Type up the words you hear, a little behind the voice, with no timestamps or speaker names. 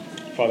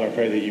Father, I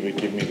pray that you would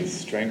give me the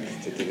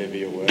strength to deliver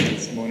your word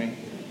this morning,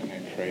 and I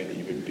pray that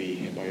you would be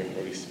here by your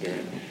Holy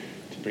Spirit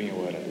to bring your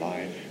word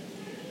alive,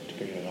 to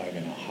bring it alive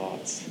in our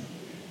hearts,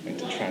 and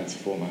to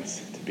transform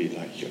us to be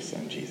like your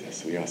Son,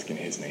 Jesus. We ask in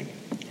his name.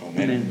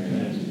 Amen.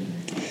 Amen.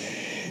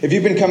 If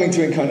you've been coming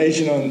to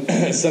Incarnation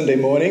on Sunday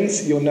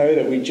mornings, you'll know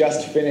that we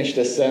just finished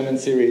a sermon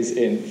series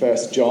in 1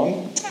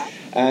 John.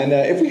 And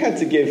if we had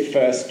to give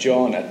 1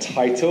 John a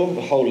title,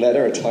 the whole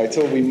letter a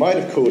title, we might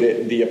have called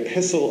it the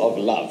Epistle of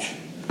Love,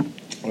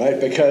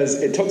 right?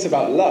 Because it talks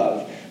about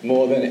love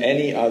more than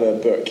any other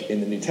book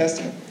in the New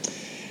Testament.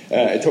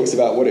 It talks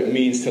about what it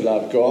means to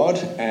love God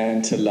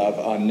and to love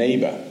our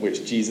neighbor,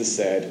 which Jesus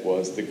said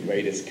was the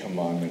greatest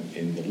commandment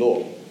in the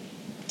law.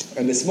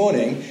 And this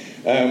morning,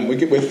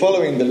 we're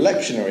following the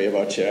lectionary of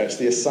our church,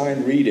 the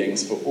assigned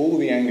readings for all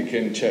the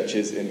Anglican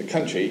churches in the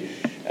country.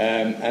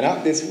 And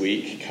up this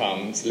week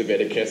comes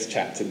Leviticus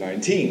chapter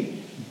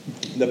 19,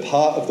 the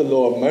part of the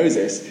law of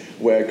Moses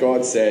where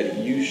God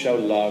said, "You shall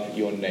love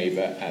your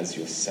neighbor as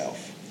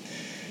yourself."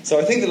 So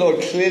I think the Lord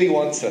clearly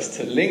wants us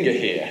to linger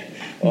here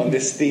on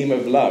this theme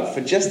of love for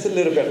just a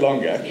little bit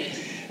longer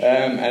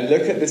and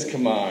look at this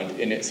command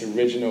in its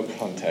original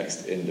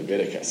context in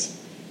Leviticus.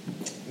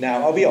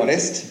 Now, I'll be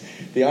honest,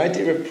 the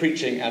idea of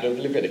preaching out of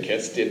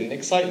Leviticus didn't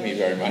excite me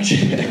very much.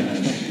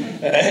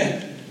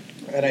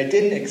 And I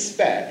didn't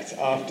expect,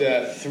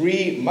 after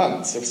 3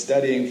 months of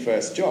studying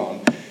 1 John,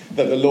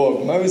 that the law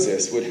of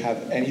Moses would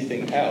have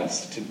anything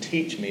else to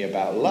teach me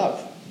about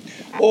love,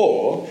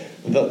 or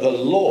that the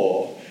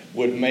law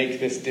would make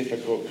this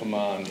difficult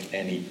command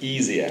any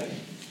easier.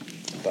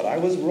 But I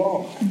was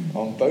wrong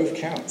on both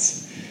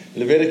counts.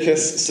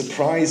 Leviticus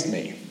surprised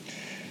me.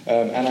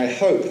 And I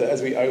hope that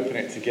as we open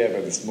it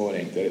together this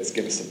morning, that it's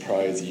going to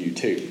surprise you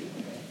too.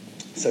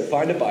 So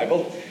find a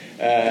Bible.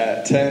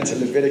 Turn to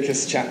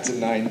Leviticus chapter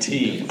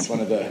 19. It's one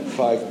of the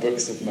 5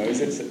 books of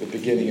Moses at the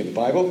beginning of the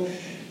Bible.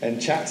 And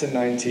chapter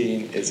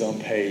 19 is on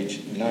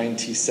page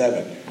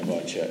 97 of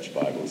our church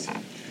Bibles.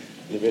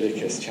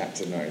 Leviticus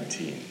chapter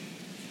 19.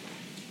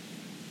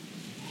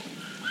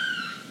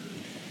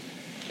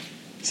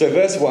 So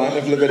verse 1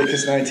 of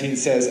Leviticus 19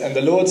 says, "And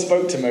the Lord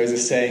spoke to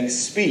Moses, saying,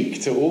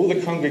 Speak to all the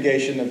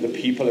congregation of the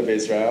people of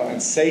Israel,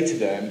 and say to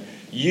them,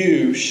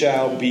 You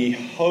shall be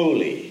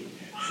holy,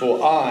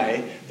 for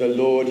I, the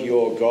Lord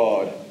your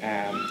God,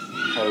 am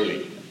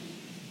holy."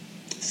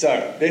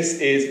 So, this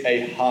is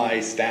a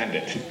high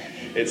standard.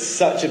 It's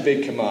such a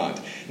big command.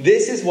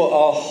 This is what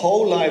our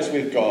whole lives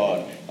with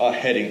God are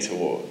heading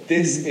toward.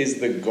 This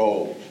is the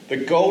goal. The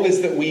goal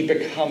is that we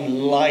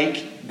become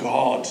like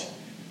God,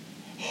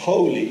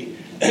 holy,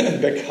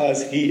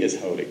 because he is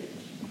holy.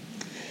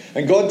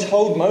 And God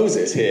told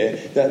Moses here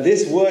that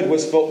this word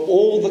was for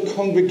all the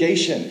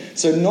congregation.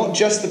 So not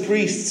just the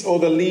priests or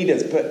the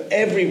leaders, but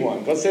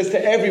everyone. God says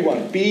to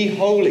everyone, be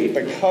holy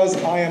because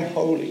I am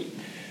holy.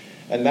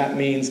 And that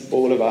means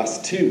all of us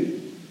too.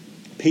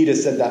 Peter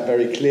said that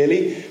very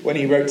clearly when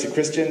he wrote to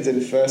Christians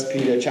in 1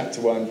 Peter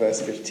chapter 1,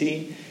 verse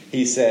 15.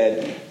 He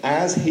said,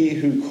 "As he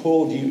who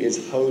called you is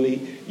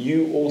holy,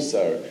 you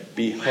also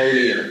be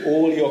holy in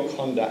all your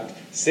conduct,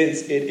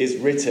 since it is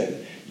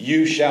written,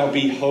 You shall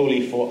be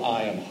holy, for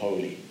I am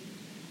holy."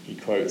 He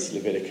quotes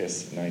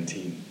Leviticus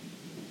 19.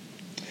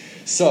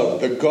 So,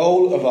 the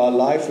goal of our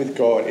life with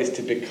God is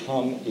to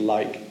become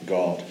like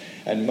God,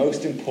 and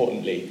most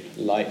importantly,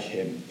 like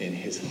him in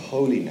his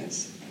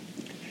holiness.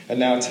 And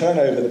now turn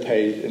over the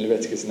page in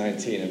Leviticus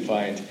 19 and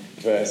find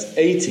verse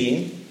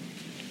 18.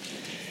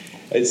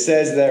 It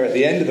says there at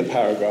the end of the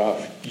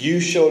paragraph, "You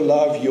shall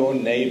love your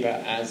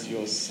neighbor as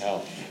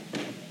yourself."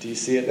 Do you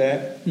see it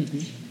there? Mm-hmm.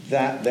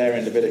 That there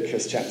in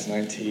Leviticus chapter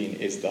 19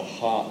 is the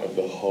heart of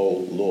the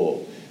whole law.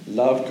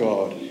 Love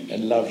God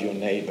and love your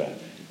neighbor.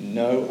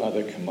 No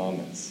other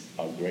commandments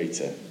are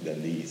greater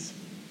than these.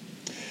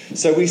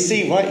 So we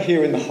see right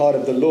here in the heart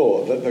of the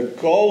law that the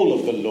goal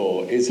of the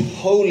law is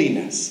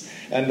holiness,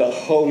 and that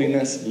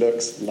holiness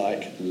looks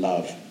like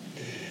love.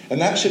 And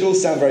that should all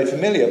sound very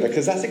familiar,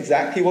 because that's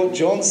exactly what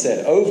John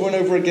said over and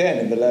over again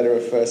in the letter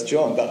of 1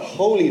 John, that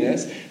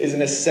holiness is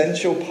an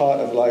essential part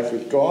of life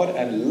with God,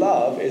 and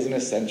love is an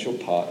essential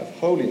part of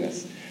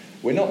holiness.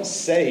 We're not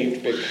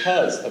saved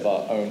because of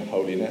our own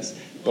holiness,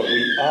 but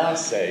we are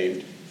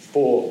saved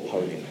for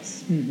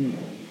holiness. Mm-hmm.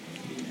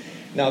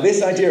 Now,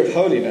 this idea of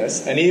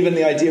holiness, and even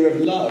the idea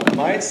of love,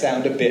 might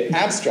sound a bit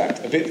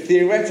abstract, a bit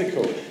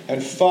theoretical,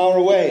 and far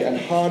away and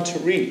hard to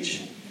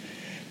reach.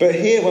 But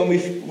here, when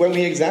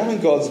we examine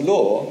God's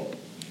law,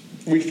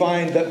 we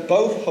find that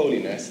both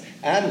holiness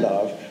and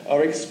love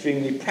are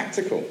extremely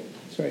practical.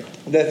 That's right.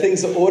 They're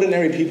things that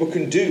ordinary people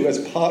can do as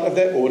part of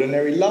their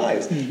ordinary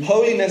lives. Mm-hmm.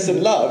 Holiness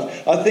and love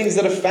are things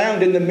that are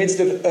found in the midst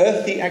of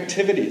earthly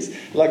activities,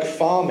 like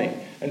farming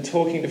and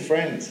talking to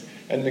friends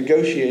and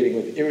negotiating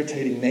with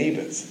irritating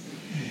neighbors.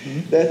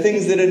 Mm-hmm. They're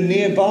things that are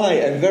nearby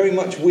and very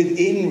much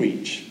within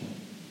reach.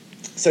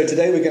 So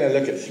today we're going to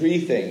look at 3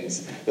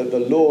 things that the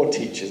law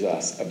teaches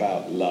us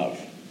about love.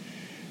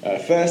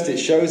 First, it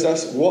shows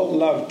us what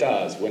love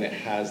does when it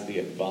has the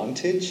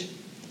advantage.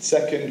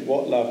 Second,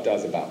 what love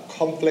does about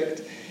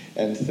conflict.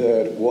 And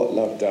third, what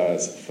love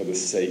does for the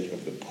sake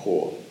of the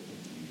poor.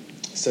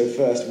 So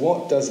first,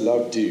 what does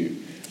love do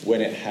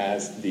when it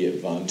has the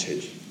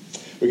advantage?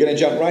 We're going to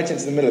jump right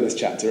into the middle of this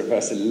chapter at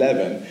verse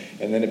 11,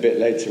 and then a bit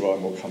later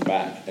on we'll come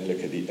back and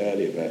look at the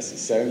earlier verses.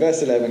 So in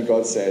verse 11,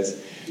 God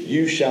says,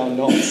 "You shall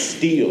not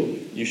steal,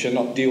 you shall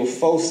not deal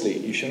falsely,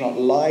 you shall not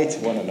lie to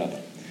one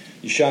another.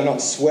 You shall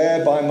not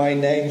swear by my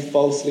name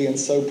falsely and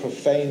so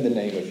profane the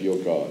name of your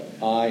God.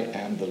 I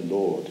am the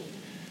Lord.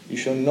 You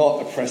shall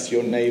not oppress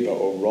your neighbor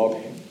or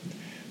rob him.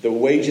 The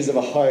wages of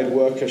a hired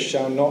worker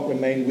shall not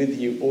remain with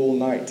you all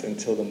night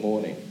until the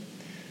morning.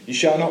 You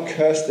shall not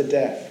curse the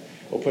deaf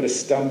or put a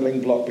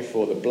stumbling block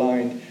before the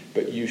blind,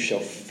 but you shall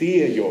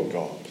fear your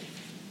God.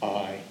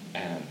 I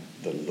am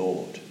the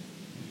Lord."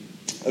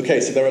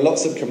 Okay, so there are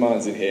lots of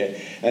commands in here,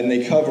 and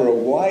they cover a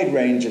wide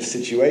range of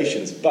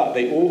situations, but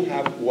they all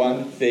have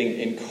one thing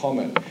in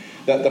common,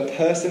 that the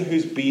person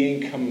who's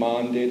being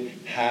commanded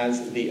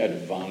has the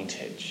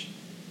advantage,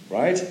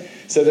 right?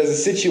 So there's a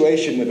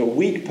situation with a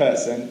weak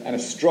person and a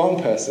strong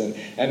person,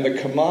 and the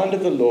command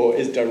of the law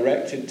is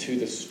directed to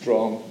the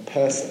strong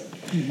person.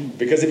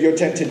 Because if you're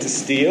tempted to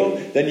steal,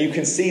 then you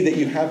can see that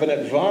you have an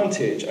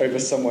advantage over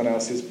someone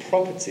else's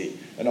property,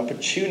 an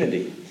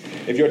opportunity.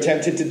 If you're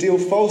tempted to deal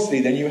falsely,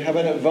 then you have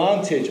an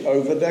advantage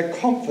over their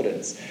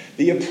confidence.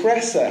 The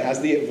oppressor has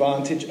the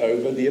advantage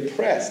over the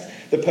oppressed.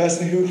 The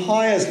person who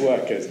hires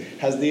workers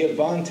has the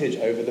advantage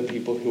over the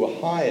people who are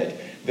hired.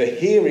 The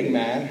hearing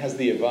man has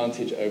the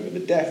advantage over the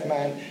deaf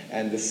man,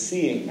 and the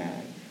seeing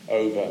man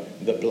over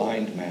the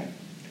blind man.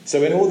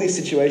 So in all these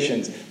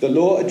situations, the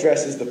law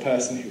addresses the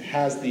person who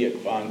has the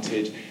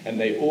advantage, and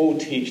they all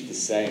teach the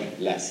same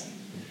lesson,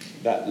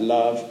 that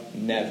love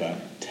never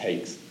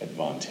takes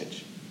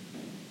advantage.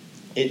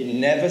 It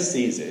never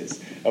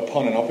seizes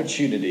upon an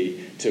opportunity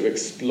to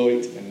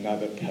exploit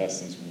another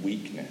person's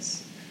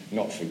weakness,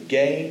 not for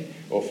gain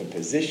or for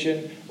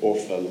position or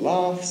for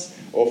laughs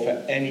or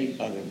for any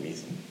other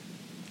reason.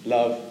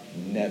 Love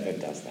never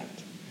does that.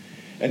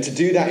 And to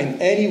do that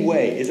in any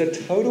way is a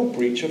total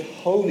breach of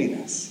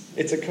holiness.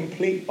 It's a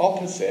complete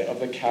opposite of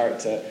the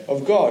character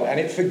of God, and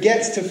it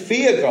forgets to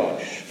fear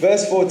God.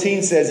 Verse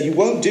 14 says, "You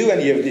won't do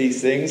any of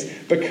these things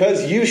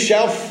because you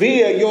shall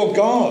fear your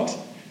God."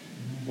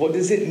 What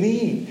does it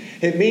mean?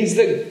 It means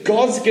that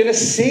God's going to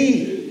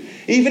see.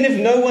 Even if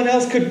no one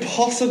else could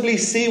possibly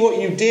see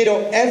what you did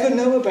or ever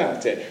know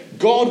about it,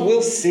 God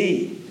will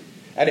see.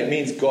 And it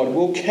means God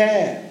will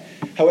care.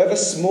 However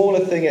small a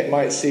thing it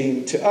might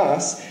seem to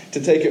us, to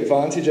take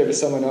advantage over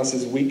someone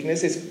else's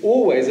weakness is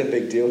always a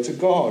big deal to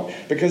God,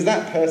 because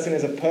that person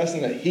is a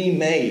person that he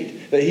made,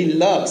 that he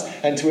loves,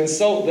 and to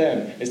insult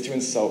them is to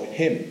insult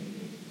him.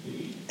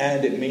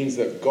 And it means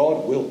that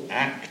God will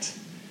act.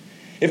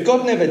 If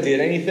God never did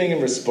anything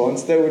in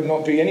response, there would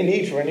not be any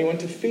need for anyone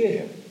to fear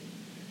him.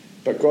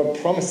 But God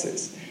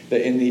promises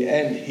that in the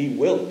end he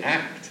will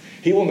act.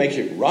 He will make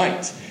it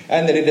right,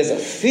 and that it is a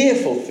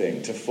fearful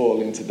thing to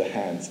fall into the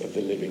hands of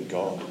the living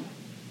God.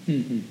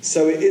 Mm-hmm.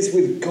 So it is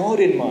with God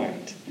in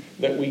mind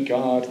that we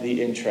guard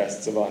the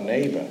interests of our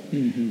neighbour.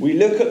 Mm-hmm. We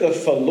look at the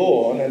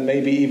forlorn and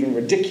maybe even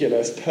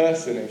ridiculous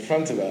person in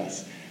front of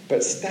us,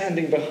 but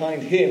standing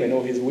behind him in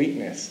all his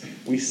weakness,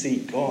 we see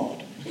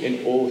God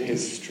in all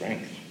his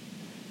strength.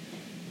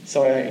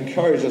 So I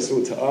encourage us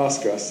all to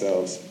ask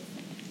ourselves,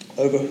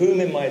 over whom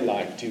in my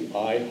life do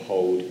I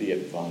hold the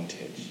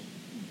advantage?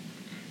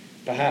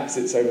 Perhaps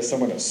it's over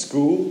someone at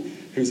school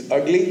who's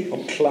ugly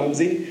or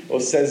clumsy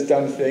or says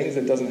dumb things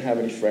and doesn't have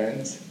any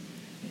friends.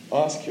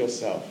 Ask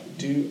yourself,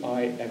 do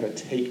I ever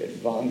take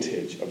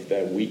advantage of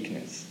their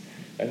weakness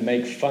and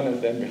make fun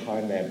of them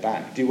behind their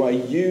back? Do I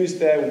use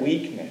their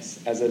weakness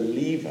as a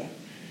lever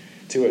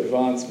to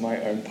advance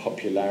my own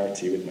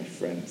popularity with my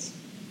friends?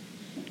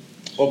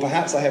 Or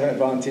perhaps I have an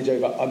advantage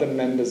over other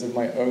members of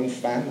my own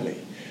family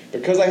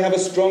because I have a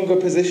stronger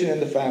position in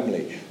the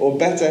family, or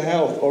better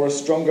health, or a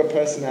stronger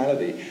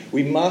personality.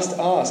 We must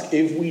ask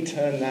if we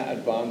turn that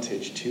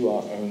advantage to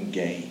our own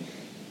gain.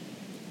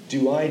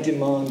 Do I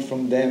demand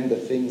from them the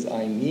things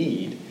I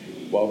need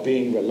while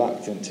being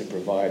reluctant to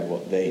provide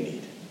what they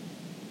need?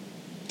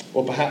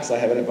 Or perhaps I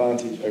have an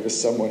advantage over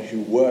someone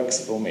who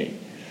works for me.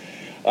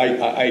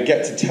 I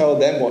get to tell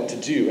them what to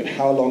do and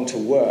how long to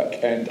work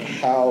and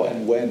how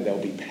and when they'll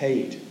be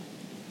paid.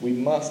 We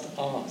must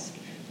ask,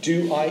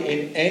 do I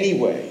in any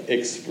way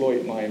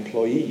exploit my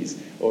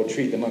employees or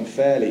treat them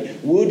unfairly?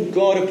 Would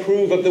God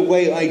approve of the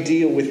way I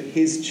deal with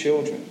his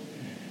children?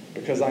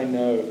 Because I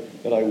know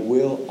that I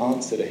will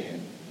answer to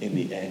him in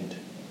the end.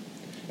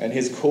 And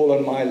his call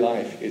on my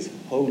life is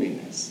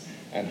holiness.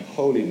 And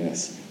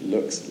holiness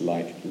looks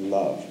like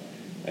love.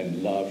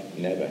 And love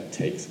never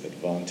takes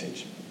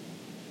advantage.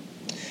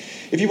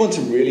 If you want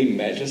to really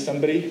measure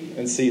somebody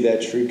and see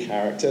their true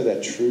character,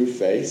 their true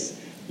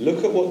face,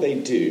 look at what they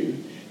do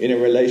in a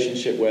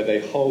relationship where they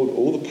hold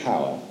all the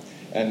power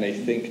and they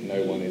think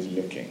no one is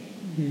looking.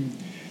 Mm-hmm.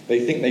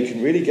 They think they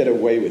can really get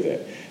away with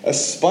it. A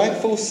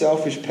spiteful,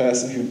 selfish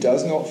person who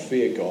does not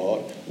fear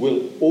God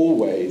will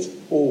always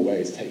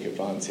take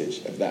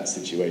advantage of that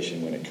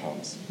situation when it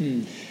comes.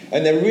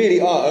 And there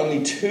really are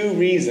only two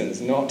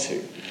reasons not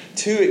to.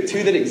 Two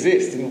that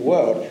exist in the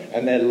world,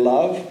 and they're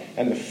love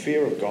and the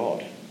fear of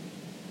God.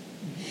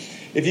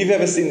 If you've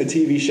ever seen the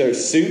TV show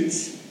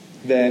Suits,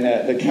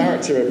 then the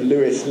character of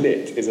Louis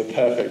Litt is a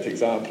perfect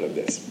example of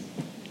this.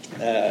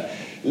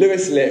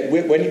 Louis Litt,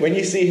 when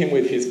you see him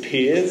with his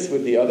peers,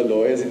 with the other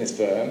lawyers in his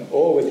firm,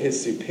 or with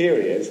his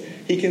superiors,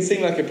 he can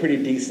seem like a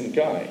pretty decent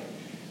guy,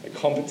 a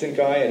competent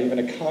guy, and even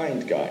a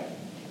kind guy.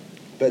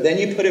 But then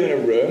you put him in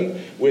a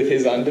room with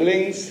his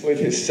underlings, with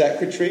his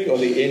secretary, or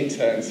the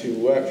interns who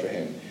work for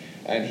him,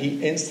 and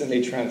he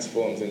instantly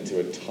transforms into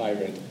a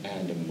tyrant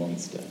and a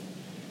monster.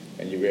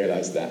 And you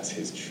realize that's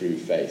his true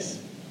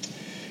face.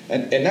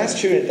 And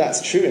that's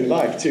true in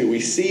life too.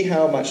 We see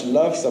how much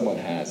love someone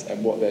has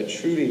and what they're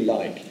truly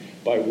like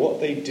by what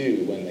they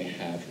do when they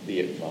have the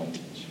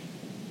advantage.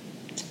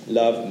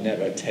 Love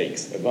never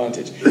takes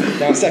advantage.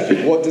 Now,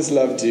 second, what does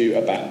love do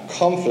about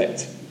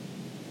conflict?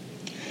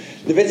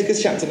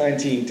 Leviticus chapter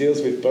 19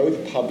 deals with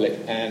both public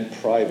and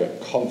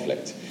private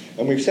conflict.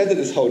 And we've said that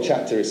this whole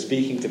chapter is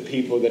speaking to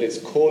people that it's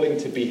calling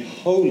to be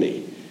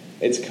holy.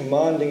 It's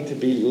commanding to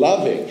be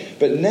loving.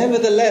 But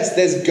nevertheless,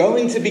 there's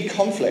going to be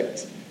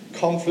conflict.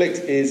 Conflict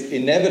is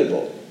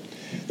inevitable.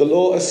 The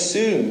law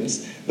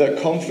assumes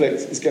that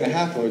conflict is going to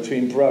happen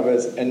between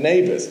brothers and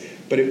neighbours,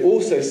 but it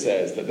also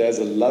says that there's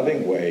a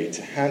loving way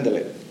to handle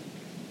it.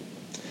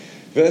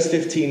 Verse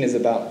 15 is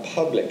about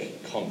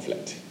public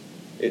conflict.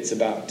 It's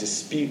about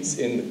disputes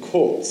in the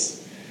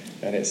courts.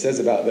 And it says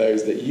about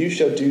those that you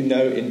shall do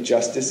no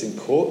injustice in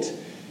court,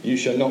 you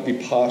shall not be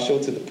partial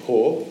to the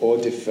poor or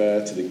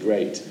defer to the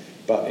great,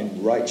 but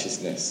in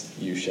righteousness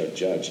you shall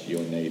judge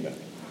your neighbour.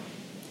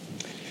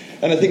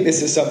 And I think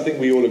this is something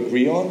we all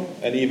agree on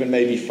and even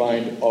maybe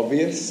find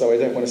obvious, so I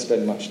don't want to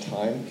spend much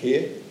time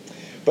here.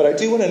 But I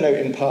do want to note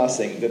in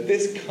passing that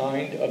this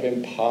kind of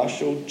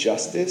impartial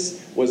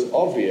justice was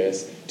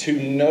obvious to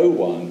no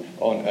one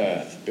on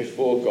earth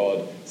before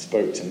God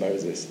spoke to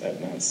Moses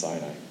at Mount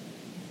Sinai.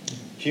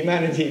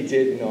 Humanity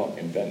did not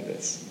invent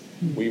this.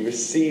 We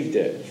received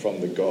it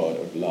from the God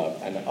of love.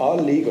 And our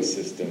legal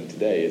system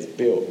today is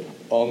built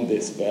on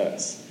this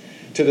verse.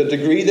 To the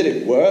degree that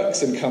it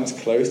works and comes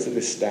close to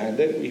this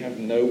standard, we have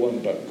no one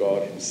but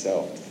God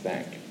himself to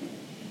thank.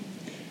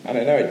 And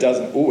I know it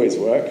doesn't always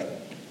work,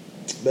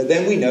 but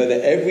then we know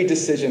that every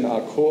decision our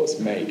courts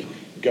make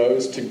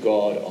goes to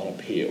God on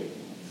appeal.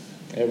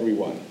 Every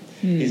one.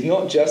 He's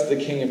not just the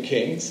King of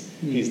Kings,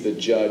 he's the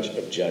Judge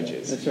of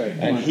Judges. That's right.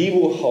 And he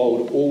will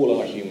hold all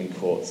our human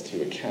courts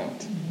to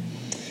account.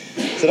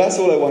 So that's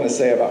all I want to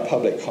say about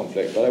public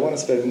conflict, but I want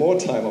to spend more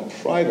time on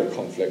private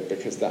conflict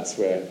because that's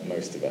where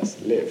most of us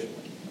live.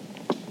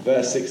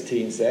 Verse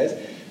 16 says,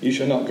 "You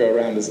shall not go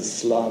around as a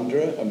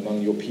slanderer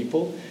among your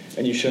people,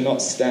 and you shall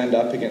not stand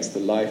up against the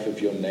life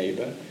of your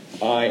neighbour.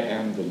 I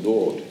am the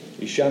Lord.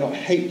 You shall not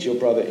hate your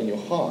brother in your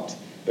heart,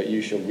 but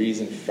you shall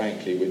reason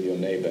frankly with your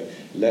neighbour,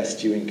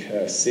 lest you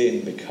incur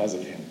sin because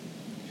of him.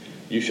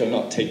 You shall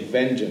not take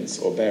vengeance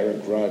or bear a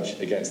grudge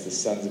against the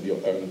sons of your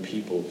own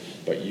people,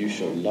 but you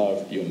shall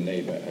love your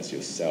neighbour as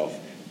yourself.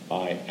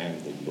 I am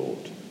the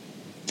Lord."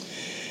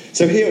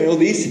 So here in all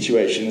these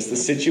situations, the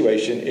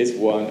situation is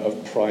one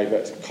of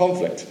private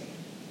conflict.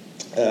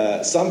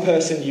 Some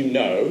person you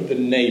know, the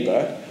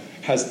neighbour,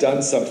 has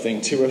done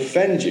something to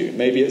offend you.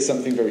 Maybe it's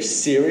something very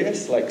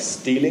serious, like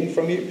stealing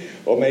from you,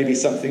 or maybe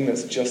something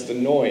that's just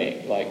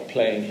annoying, like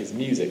playing his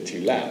music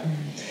too loud.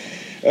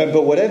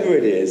 But whatever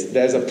it is,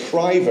 there's a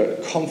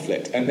private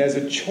conflict, and there's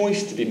a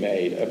choice to be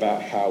made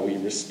about how we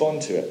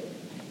respond to it.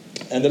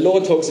 And the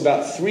Lord talks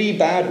about 3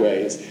 bad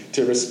ways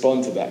to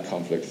respond to that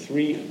conflict,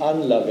 3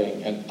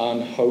 unloving and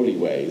unholy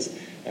ways,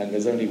 and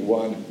there's only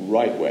one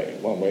right way,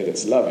 one way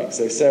that's loving.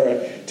 So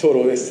Sarah taught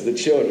all this to the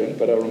children,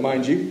 but I'll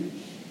remind you,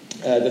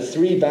 the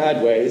 3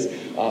 bad ways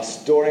are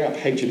storing up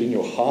hatred in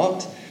your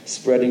heart,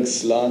 spreading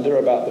slander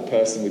about the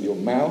person with your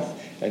mouth,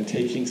 and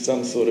taking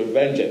some sort of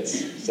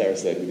vengeance, Sarah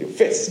said, with your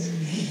fist.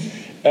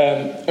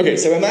 Okay,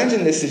 so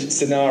imagine this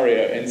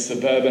scenario in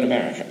suburban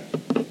America.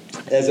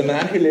 There's a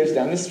man who lives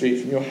down the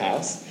street from your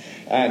house,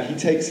 and he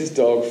takes his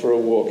dog for a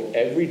walk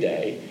every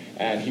day,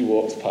 and he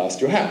walks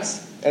past your house.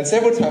 And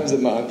several times a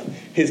month,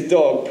 his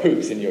dog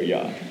poops in your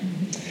yard.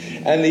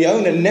 And the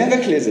owner never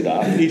clears it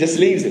up, he just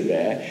leaves it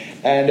there,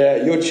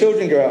 and your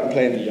children go out and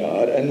play in the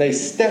yard, and they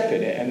step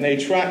in it, and they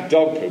track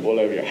dog poop all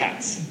over your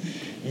house.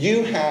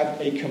 You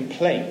have a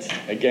complaint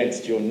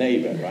against your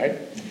neighbour, right?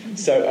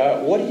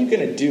 So what are you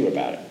going to do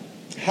about it?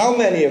 How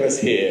many of us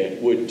here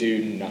would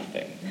do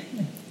nothing,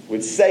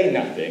 would say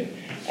nothing,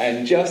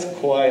 and just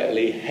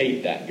quietly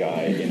hate that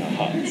guy in our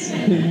hearts?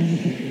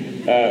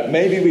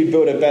 Maybe we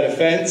build a better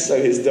fence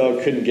so his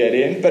dog couldn't get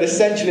in, but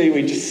essentially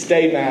we just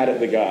stay mad at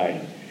the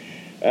guy.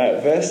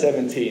 Verse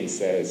 17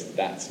 says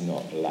that's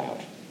not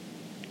allowed.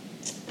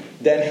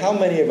 then how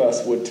many of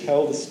us would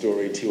tell the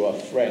story to our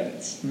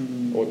friends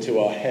or to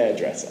our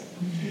hairdresser?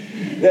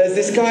 There's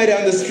this guy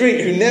down the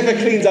street who never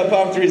cleans up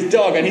after his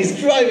dog, and he's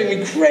driving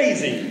me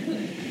crazy.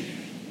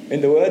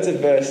 In the words of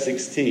verse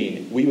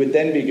 16, we would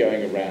then be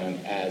going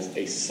around as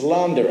a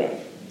slanderer.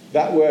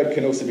 That word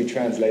can also be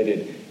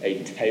translated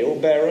a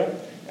talebearer,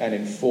 an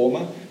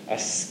informer, a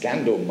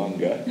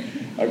scandalmonger,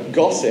 a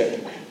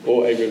gossip,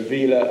 or a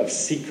revealer of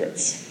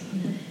secrets.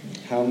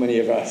 How many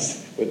of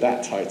us would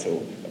that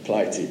title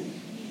apply to?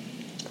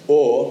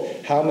 Or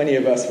how many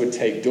of us would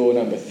take door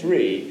number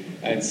 3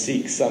 and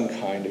seek some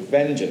kind of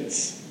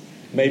vengeance?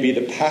 Maybe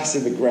the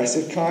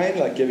passive-aggressive kind,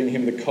 like giving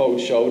him the cold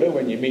shoulder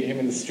when you meet him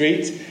in the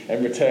street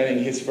and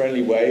returning his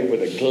friendly wave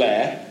with a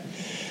glare.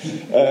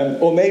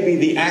 Or maybe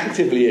the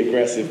actively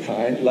aggressive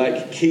kind,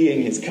 like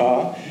keying his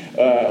car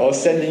or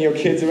sending your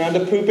kids around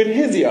to poop in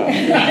his yard.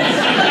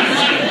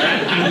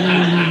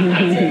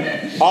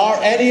 Are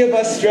any of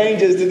us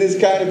strangers to this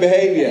kind of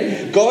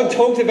behavior? God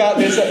talked about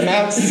this at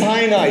Mount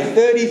Sinai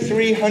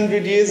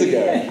 3,300 years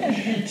ago.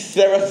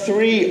 There are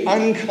 3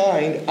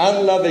 unkind,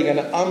 unloving, and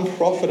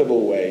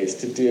unprofitable ways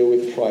to deal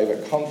with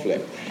private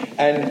conflict.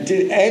 And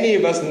did any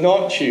of us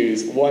not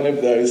choose one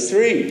of those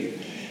 3?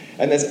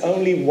 And there's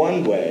only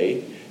one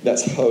way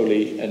that's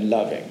holy and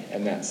loving,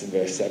 and that's in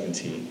verse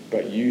 17.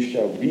 But you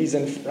shall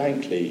reason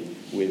frankly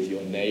with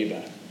your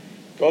neighbor.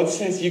 God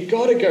says you've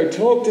got to go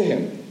talk to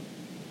him.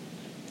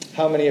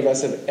 How many of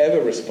us have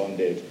ever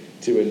responded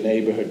to a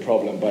neighborhood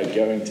problem by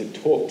going to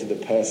talk to the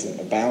person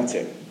about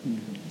it?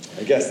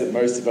 I guess that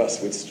most of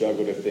us would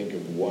struggle to think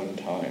of one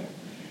time.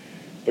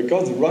 But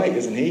God's right,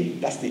 isn't he?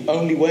 That's the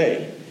only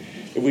way.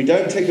 If we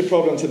don't take the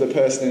problem to the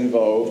person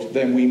involved,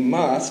 then we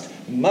must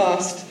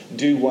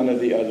do one of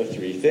the other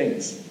 3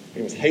 things.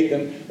 We must hate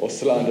them or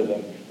slander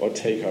them or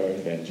take our own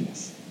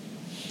vengeance.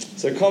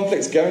 So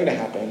conflict's going to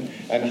happen,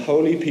 and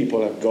holy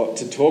people have got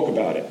to talk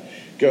about it.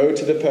 Go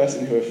to the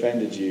person who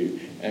offended you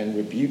and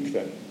rebuke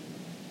them.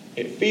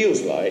 It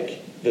feels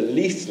like the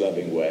least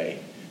loving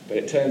way, but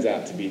it turns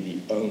out to be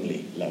the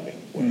only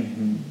loving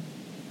way.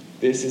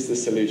 This is the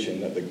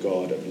solution that the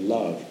God of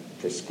love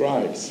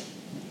prescribes.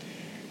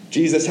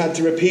 Jesus had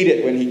to repeat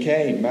it when he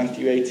came.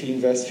 Matthew 18,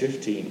 verse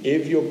 15.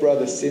 If your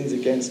brother sins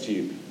against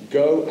you,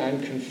 go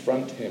and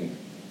confront him.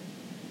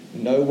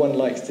 No one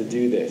likes to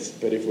do this,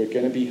 but if we're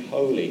going to be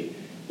holy,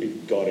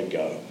 we've got to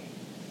go.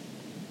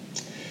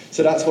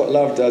 So that's what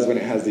love does when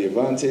it has the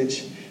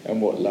advantage, and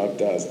what love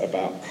does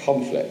about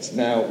conflict.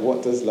 Now,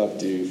 what does love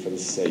do for the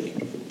sake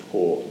of the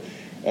poor?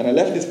 And I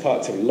left this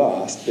part to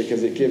last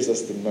because it gives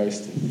us the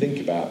most to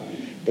think about,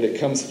 but it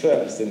comes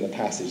first in the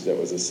passage that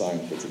was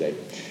assigned for today.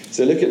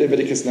 So look at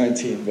Leviticus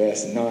 19,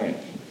 verse 9.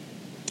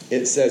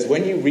 It says,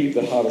 when you reap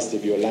the harvest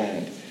of your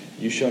land,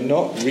 you shall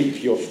not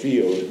reap your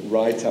field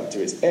right up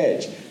to its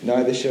edge,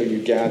 neither shall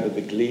you gather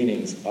the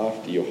gleanings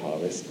after your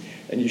harvest,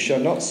 and you shall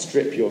not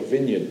strip your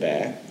vineyard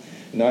bare,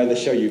 neither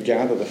shall you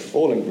gather the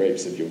fallen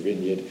grapes of your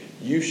vineyard.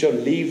 You shall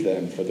leave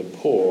them for the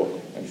poor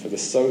and for the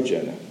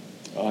sojourner.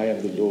 I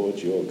am the Lord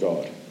your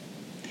God.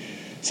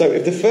 So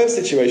if the first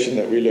situation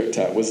that we looked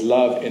at was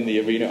love in the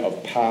arena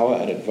of power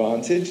and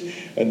advantage,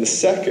 and the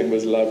second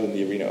was love in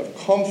the arena of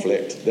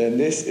conflict, then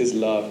this is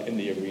love in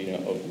the arena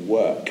of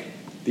work.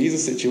 These are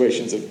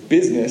situations of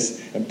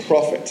business and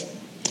profit.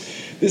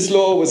 This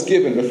law was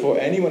given before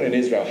anyone in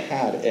Israel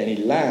had any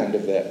land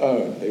of their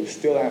own. They were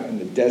still out in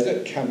the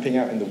desert, camping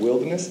out in the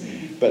wilderness.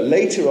 But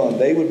later on,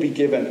 they would be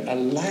given a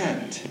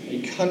land,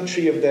 a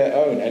country of their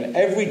own. And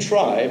every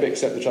tribe,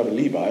 except the tribe of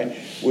Levi,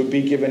 would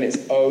be given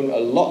its own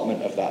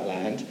allotment of that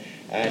land.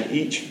 And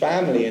each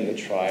family in the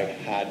tribe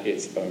had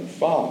its own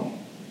farm.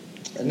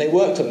 And they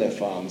worked on their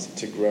farms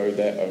to grow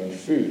their own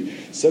food.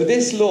 So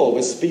this law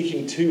was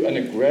speaking to an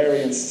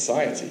agrarian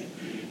society,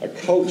 a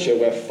culture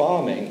where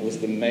farming was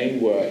the main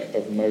work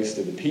of most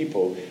of the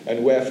people,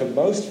 and where for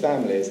most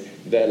families,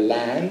 their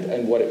land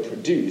and what it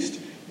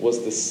produced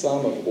was the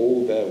sum of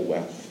all their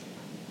wealth.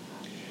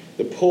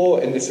 The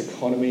poor in this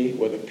economy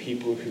were the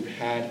people who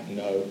had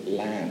no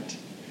land.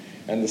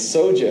 And the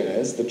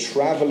sojourners, the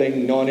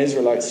traveling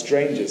non-Israelite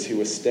strangers who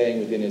were staying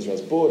within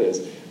Israel's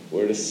borders,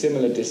 were at a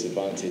similar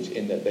disadvantage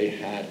in that they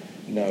had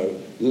no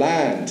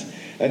land.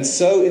 And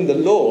so in the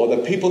law,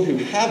 the people who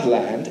have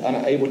land and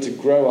are able to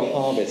grow a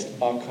harvest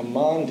are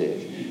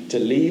commanded to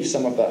leave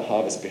some of that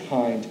harvest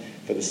behind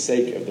for the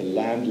sake of the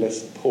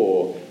landless,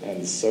 poor,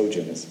 and the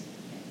sojourners.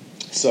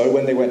 So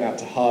when they went out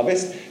to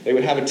harvest, they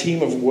would have a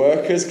team of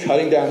workers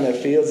cutting down their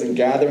fields and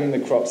gathering the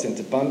crops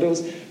into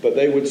bundles, but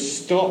they would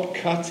stop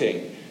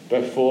cutting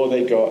before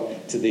they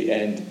got to the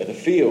end of the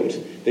field.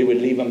 They would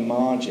leave a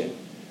margin,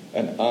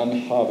 an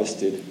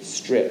unharvested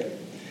strip.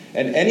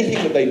 And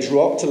anything that they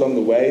dropped along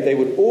the way, they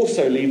would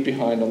also leave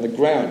behind on the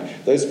ground.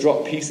 Those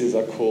dropped pieces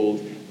are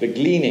called the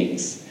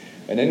gleanings.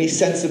 And any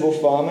sensible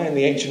farmer in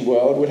the ancient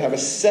world would have a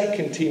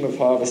second team of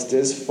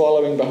harvesters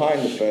following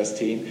behind the first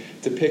team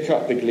to pick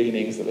up the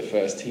gleanings that the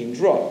first team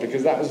dropped,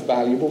 because that was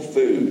valuable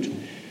food.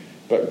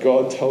 But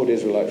God told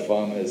Israelite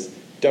farmers,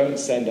 don't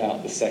send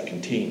out the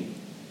second team.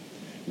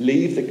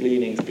 Leave the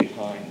gleanings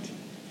behind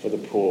for the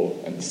poor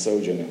and the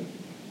sojourner.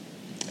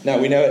 Now,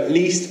 we know at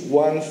least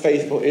one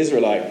faithful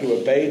Israelite who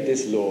obeyed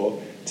this law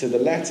to the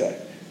letter.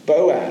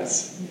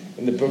 Boaz,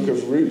 in the book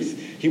of Ruth.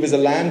 He was a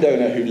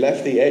landowner who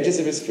left the edges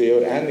of his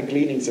field and the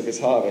gleanings of his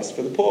harvest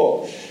for the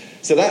poor.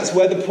 So that's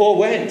where the poor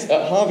went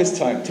at harvest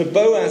time, to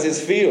Boaz's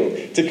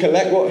field, to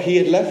collect what he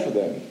had left for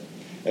them.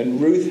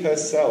 And Ruth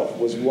herself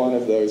was one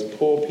of those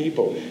poor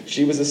people.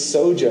 She was a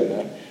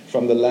sojourner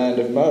from the land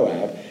of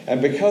Moab.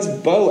 And because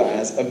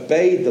Boaz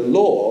obeyed the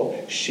law,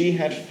 she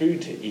had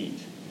food to eat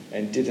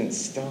and didn't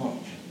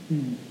starve.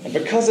 And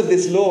because of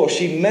this law,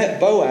 she met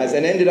Boaz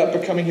and ended up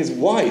becoming his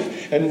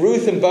wife. And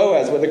Ruth and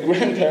Boaz were the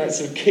grandparents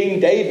of King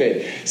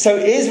David. So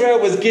Israel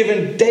was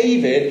given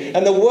David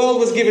and the world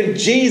was given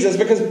Jesus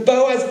because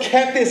Boaz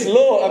kept this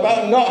law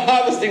about not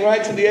harvesting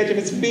right to the edge of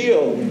his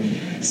field.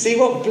 See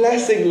what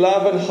blessing,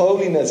 love and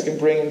holiness can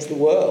bring into the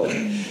world.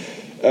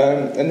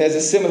 And there's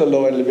a similar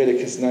law in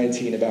Leviticus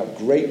 19 about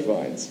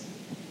grapevines.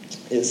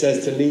 It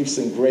says to leave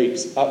some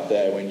grapes up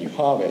there when you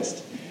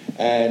harvest,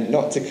 and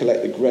not to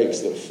collect the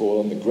grapes that fall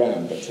on the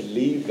ground, but to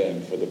leave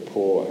them for the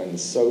poor and the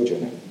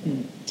sojourner.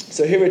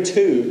 So here are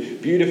two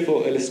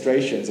beautiful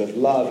illustrations of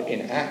love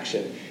in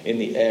action in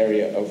the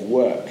area of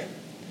work.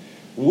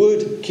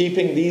 Would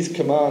keeping these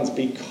commands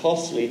be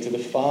costly to the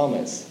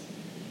farmers?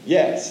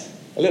 Yes,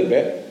 a little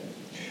bit.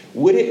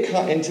 Would it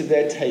cut into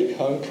their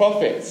take-home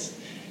profits?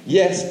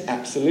 Yes,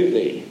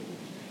 absolutely.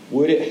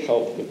 Would it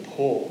help the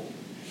poor?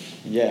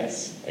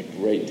 Yes, a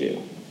great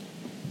deal.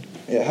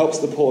 It helps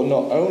the poor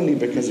not only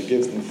because it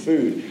gives them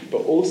food, but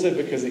also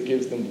because it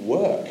gives them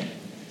work.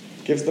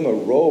 It gives them a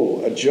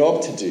role, a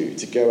job to do,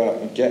 to go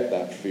out and get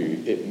that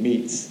food. It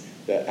meets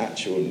their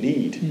actual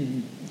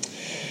need.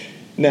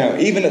 Now,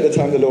 even at the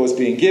time the law was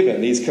being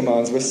given, these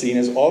commands were seen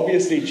as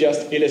obviously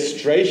just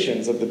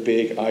illustrations of the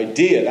big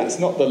idea. That's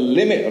not the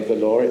limit of the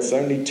law. It's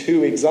only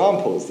two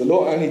examples. The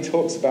law only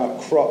talks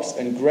about crops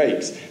and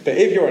grapes. But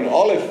if you're an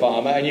olive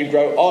farmer and you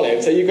grow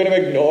olives, are you going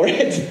to ignore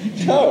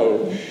it?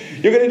 No.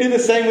 You're going to do the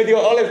same with your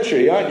olive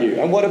tree, aren't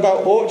you? And what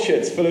about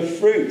orchards full of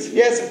fruit?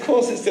 Yes, of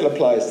course it still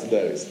applies to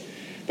those.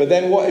 But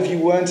then what if you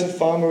weren't a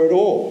farmer at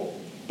all,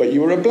 but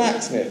you were a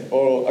blacksmith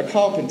or a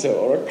carpenter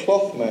or a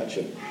cloth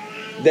merchant?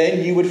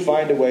 Then you would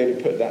find a way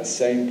to put that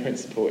same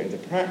principle into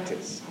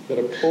practice, that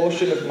a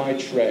portion of my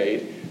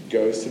trade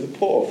goes to the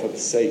poor for the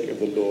sake of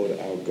the Lord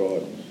our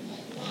God.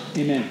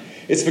 Amen.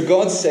 It's for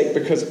God's sake,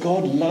 because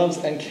God loves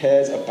and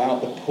cares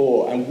about the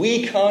poor. And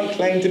we can't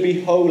claim to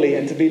be holy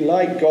and to be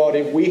like God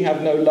if we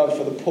have no love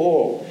for the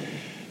poor.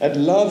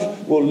 And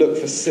love will look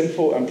for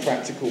simple and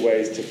practical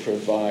ways to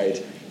provide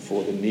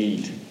for the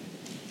need.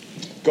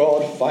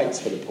 God fights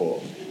for the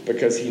poor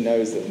because he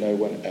knows that no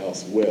one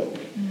else will.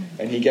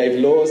 And he gave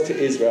laws to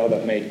Israel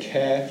that made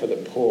care for the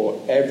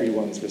poor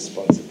everyone's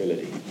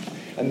responsibility.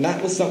 And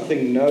that was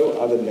something no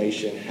other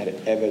nation had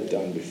ever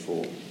done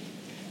before.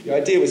 The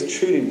idea was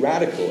truly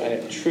radical, and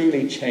it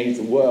truly changed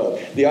the world.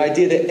 The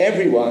idea that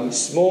everyone,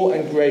 small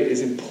and great, is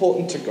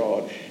important to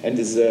God and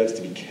deserves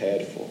to be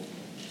cared for.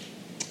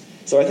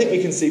 So I think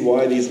we can see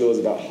why these laws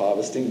about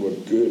harvesting were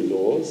good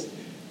laws.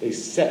 They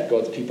set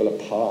God's people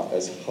apart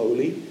as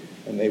holy,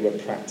 and they were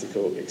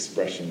practical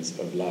expressions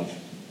of love.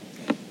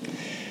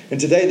 And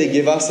today they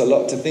give us a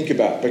lot to think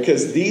about,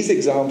 because these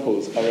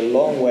examples are a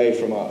long way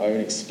from our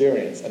own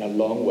experience and a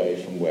long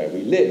way from where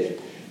we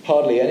live.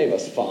 Hardly any of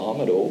us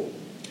farm at all.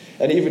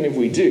 And even if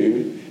we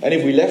do, and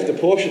if we left a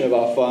portion of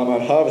our farm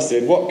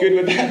unharvested, what good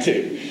would that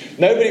do?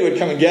 Nobody would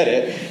come and get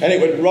it, and it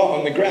would rot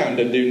on the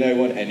ground and do no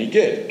one any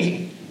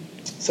good.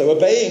 So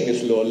obeying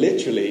this law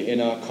literally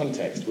in our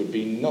context would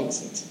be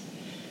nonsense.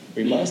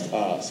 We must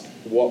ask,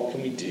 what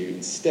can we do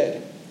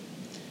instead?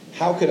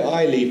 How could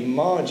I leave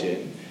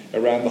margin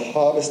around the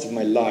harvest of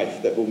my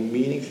life that will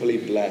meaningfully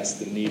bless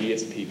the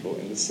neediest people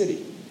in the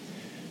city?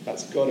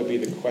 That's got to be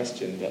the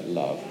question that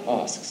love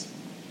asks.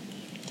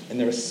 And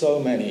there are so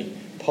many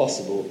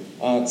possible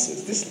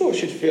answers. This law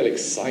should feel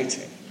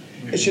exciting.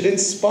 It should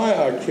inspire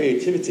our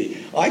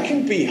creativity. I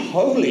can be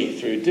holy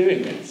through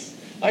doing this.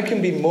 I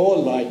can be more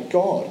like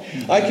God.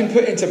 I can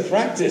put into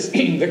practice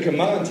the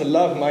command to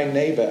love my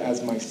neighbor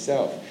as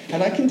myself.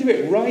 And I can do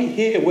it right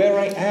here where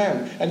I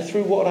am and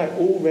through what I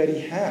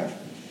already have.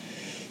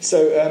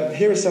 So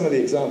here are some of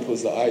the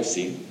examples that I've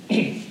seen.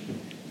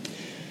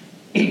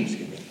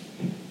 Excuse me.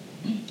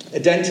 A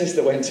dentist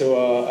that went to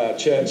our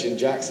church in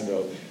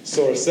Jacksonville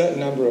saw a certain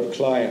number of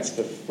clients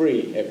for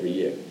free every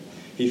year.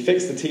 He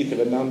fixed the teeth of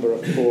a number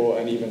of poor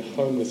and even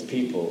homeless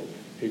people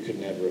who could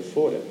never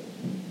afford it.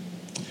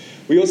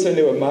 We also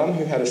knew a mum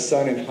who had a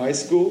son in high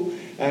school,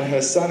 and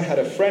her son had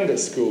a friend at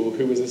school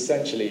who was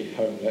essentially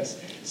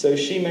homeless, so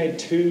she made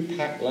 2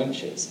 packed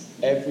lunches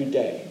every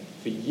day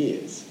for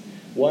years,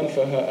 one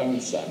for her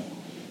own son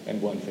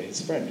and one for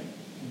his friend.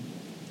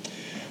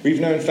 We've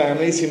known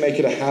families who make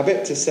it a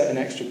habit to set an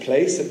extra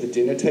place at the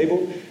dinner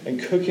table and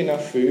cook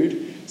enough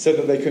food so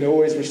that they can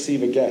always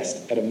receive a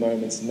guest at a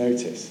moment's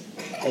notice.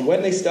 And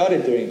when they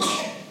started doing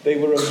this, they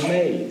were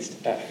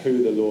amazed at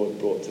who the Lord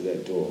brought to their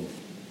door.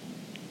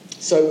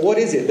 So what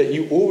is it that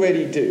you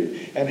already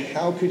do, and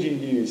how could you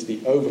use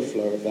the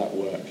overflow of that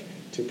work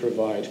to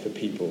provide for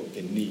people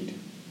in need?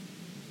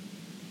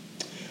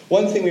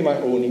 One thing we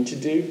might all need to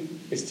do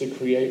is to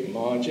create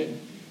margin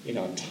in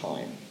our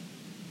time.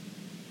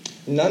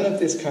 None of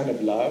this kind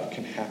of love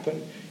can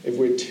happen if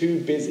we're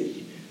too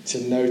busy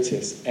to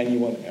notice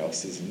anyone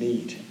else's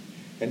need,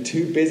 and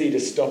too busy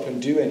to stop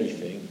and do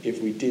anything if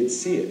we did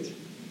see it.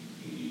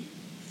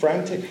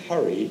 Frantic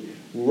hurry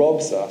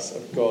robs us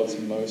of God's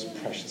most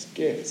precious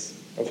gifts,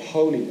 of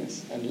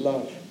holiness and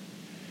love.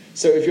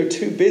 So if you're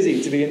too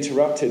busy to be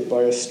interrupted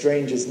by a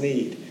stranger's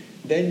need,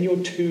 then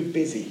you're too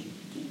busy.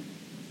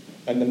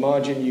 And the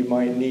margin you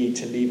might need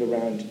to leave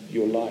around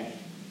your life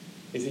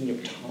is in your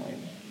time.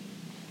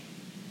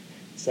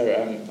 So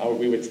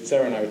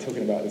Sarah and I were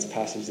talking about this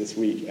passage this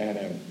week,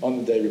 and on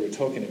the day we were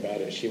talking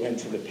about it, she went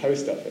to the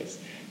post office,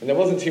 and there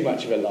wasn't too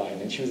much of a line,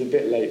 and she was a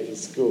bit late for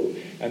school,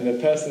 and the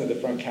person at the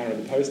front counter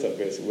of the post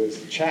office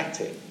was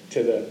chatting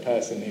to the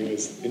person who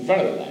was in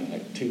front of the line,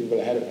 like 2 people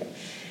ahead of her.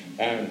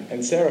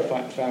 And Sarah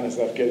found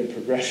herself getting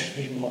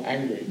progressively more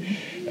angry.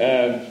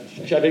 I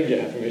didn't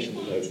get her permission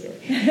to tell the story.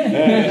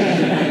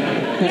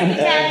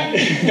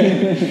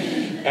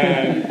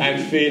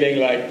 And feeling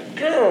like,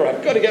 girl,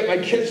 I've got to get my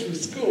kids from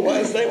school.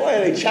 Why are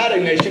they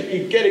chatting? They should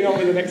be getting on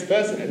with the next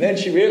person. And then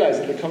she realized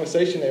that the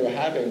conversation they were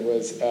having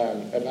was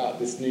about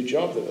this new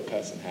job that the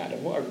person had,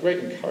 and what a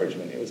great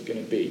encouragement it was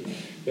going to be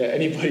that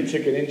anybody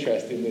took an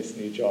interest in this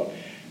new job.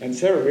 And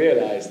Sarah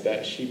realized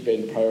that she'd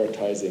been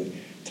prioritizing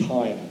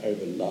time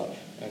over love,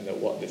 and that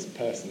what this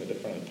person at the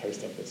front of the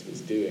post office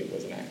was doing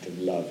was an act of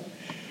love.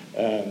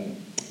 And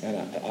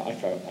I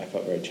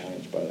felt very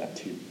challenged by that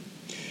too.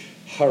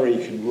 Hurry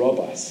can rob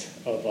us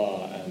of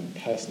our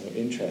personal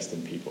interest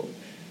in people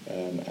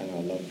and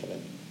our love for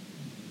them.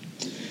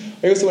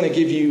 I also want to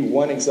give you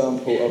one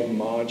example of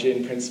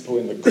margin principle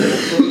in the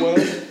corporate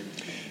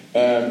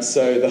world.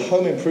 So the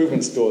home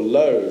improvement store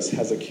Lowe's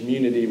has a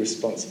community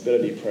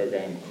responsibility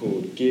program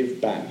called Give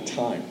Back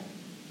Time.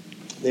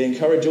 They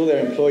encourage all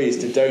their employees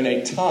to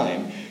donate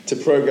time to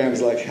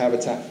programs like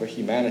Habitat for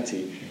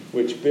Humanity,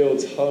 which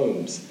builds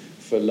homes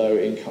for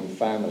low-income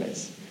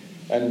families.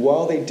 And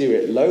while they do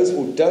it, Lowe's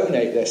will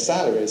donate their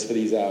salaries for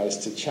these hours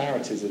to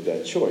charities of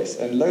their choice.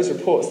 And Lowe's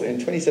reports that in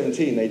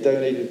 2017, they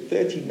donated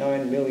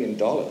 $39 million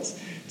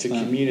to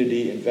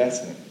community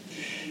investment.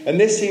 And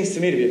this seems to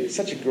me to be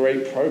such a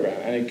great program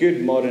and a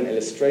good modern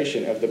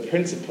illustration of the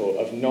principle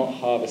of not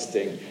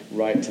harvesting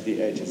right to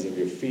the edges of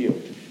your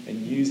field and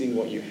using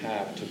what you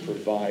have to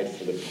provide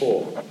for the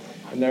poor.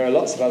 And there are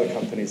lots of other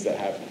companies that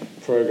have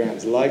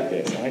programs like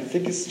this, and I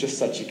think it's just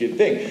such a good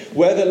thing.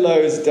 Whether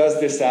Lowe's does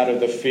this out of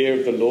the fear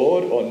of the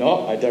Lord or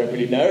not, I don't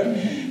really know.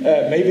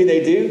 Maybe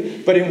they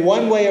do. But in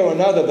one way or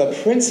another, the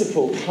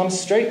principle comes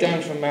straight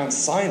down from Mount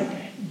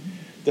Sinai.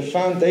 The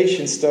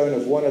foundation stone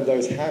of one of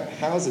those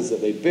houses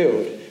that they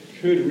build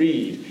could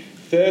read,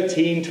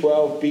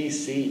 1312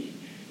 BC,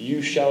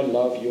 you shall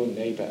love your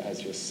neighbor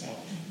as yourself.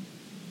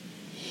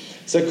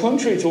 So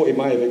contrary to what you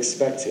might have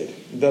expected,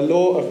 the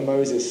law of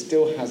Moses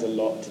still has a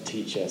lot to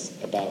teach us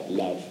about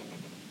love.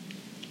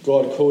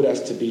 God called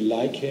us to be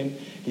like him.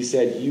 He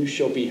said, you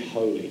shall be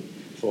holy,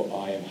 for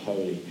I am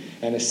holy.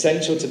 And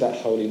essential to that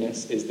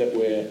holiness is that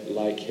we're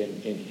like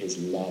him in his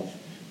love.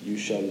 You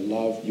shall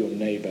love your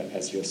neighbor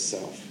as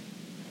yourself.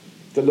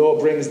 The law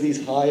brings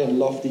these high and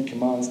lofty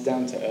commands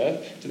down to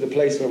earth, to the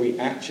place where we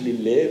actually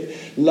live.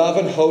 Love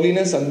and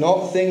holiness are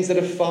not things that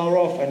are far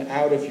off and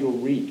out of your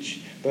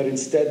reach, but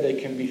instead they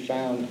can be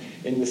found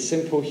in the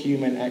simple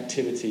human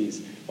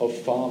activities of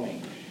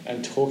farming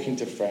and talking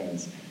to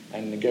friends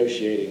and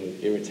negotiating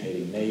with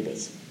irritating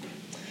neighbors.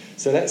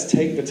 So let's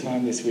take the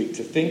time this week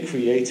to think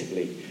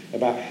creatively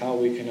about how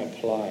we can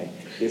apply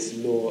this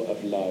law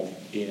of love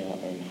in our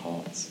own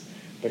hearts,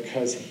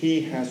 because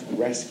he has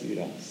rescued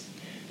us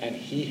and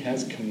he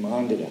has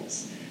commanded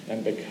us,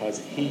 and because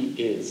he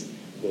is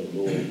the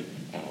Lord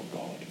our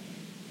God.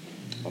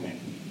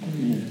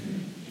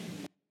 Amen.